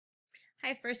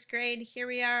Hi, first grade. Here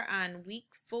we are on week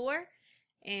 4,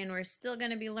 and we're still going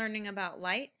to be learning about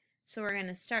light. So we're going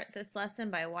to start this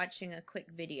lesson by watching a quick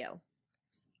video.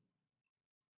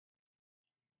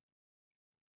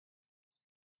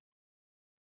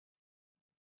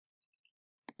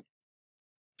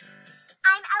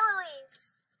 I'm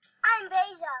Eloise. I'm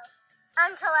Bezo.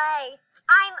 I'm Talay.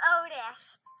 I'm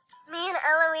Otis. Me and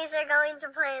Eloise are going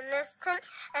to play in this tent,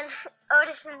 and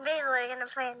Otis and Basil are going to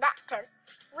play in that tent.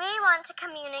 We want to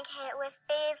communicate with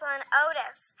Basil and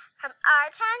Otis from our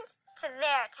tent to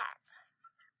their tent.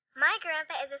 My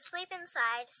grandpa is asleep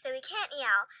inside, so we can't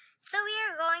yell, so we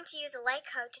are going to use a light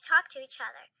code to talk to each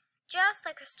other, just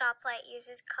like a stoplight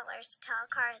uses colors to tell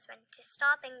cars when to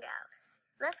stop and go.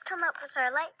 Let's come up with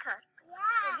our light code.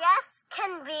 Yeah. Yes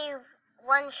can be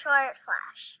one short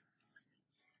flash.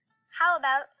 How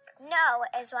about no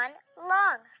is one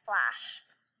long flash?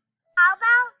 How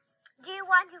about do you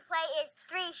want to play is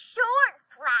 3 short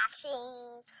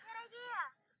flashes? Good idea.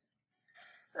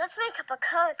 Let's make up a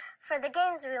code for the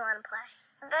games we want to play.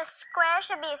 The square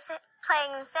should be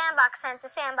playing in sandbox since the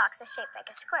sandbox is shaped like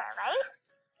a square, right?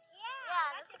 Yeah,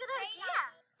 that's a good idea.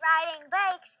 Riding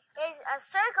bikes is a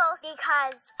circle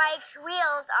because bike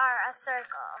wheels are a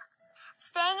circle.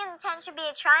 Staying in the tent should be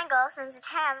a triangle since the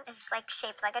tent is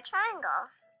shaped like a triangle.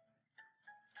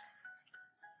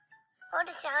 어디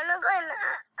자는 건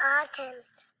tent.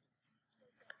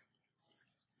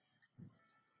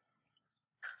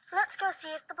 Let's go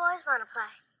see if the boys want to play.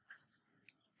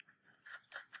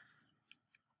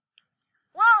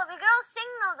 Whoa, the girls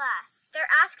signaled us. They're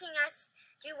asking us,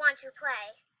 do you want to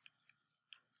play?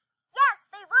 Yes,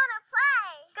 they want to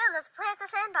play. Good, let's play at the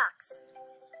sandbox.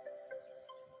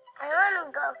 I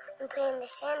want to go and play in the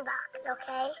sandbox,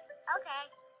 okay? Okay.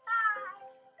 Bye.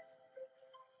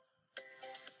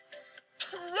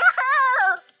 Yo!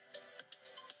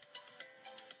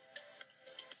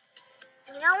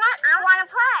 You know what? I want to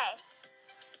play.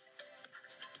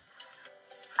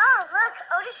 Oh, look,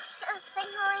 Otis is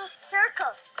signaling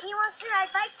circle. He wants to ride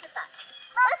bikes with us.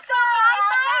 Let's go ride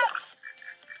bikes!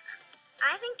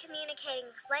 I think communicating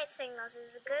with light signals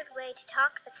is a good way to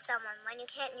talk with someone when you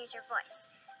can't use your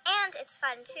voice. And it's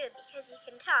fun too because you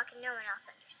can talk and no one else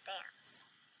understands.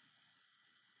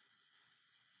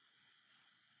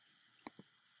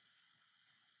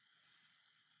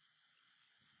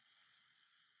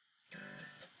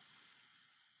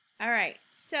 All right,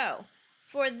 so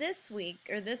for this week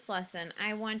or this lesson,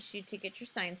 I want you to get your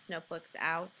science notebooks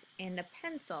out and a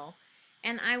pencil,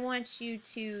 and I want you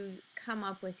to come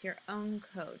up with your own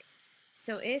code.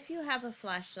 So if you have a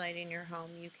flashlight in your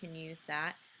home, you can use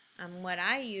that. What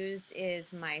I used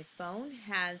is my phone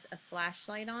has a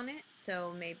flashlight on it,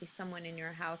 so maybe someone in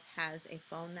your house has a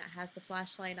phone that has the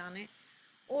flashlight on it,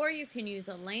 or you can use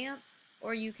a lamp,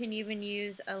 or you can even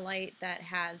use a light that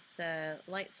has the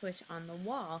light switch on the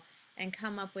wall and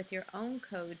come up with your own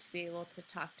code to be able to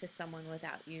talk to someone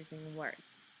without using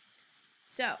words.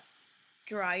 So,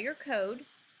 draw your code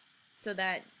so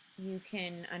that you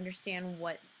can understand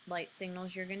what light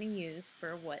signals you're going to use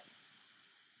for what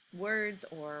words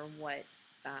or what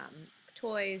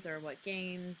toys or what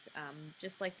games,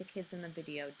 just like the kids in the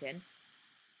video did.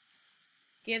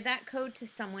 Give that code to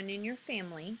someone in your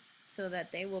family so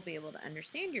that they will be able to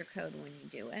understand your code when you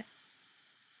do it.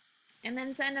 And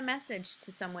then send a message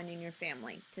to someone in your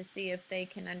family to see if they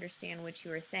can understand what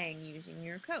you are saying using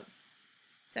your code.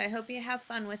 So I hope you have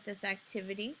fun with this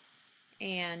activity,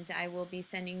 and I will be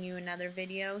sending you another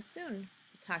video soon.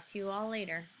 Talk to you all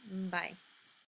later. Bye.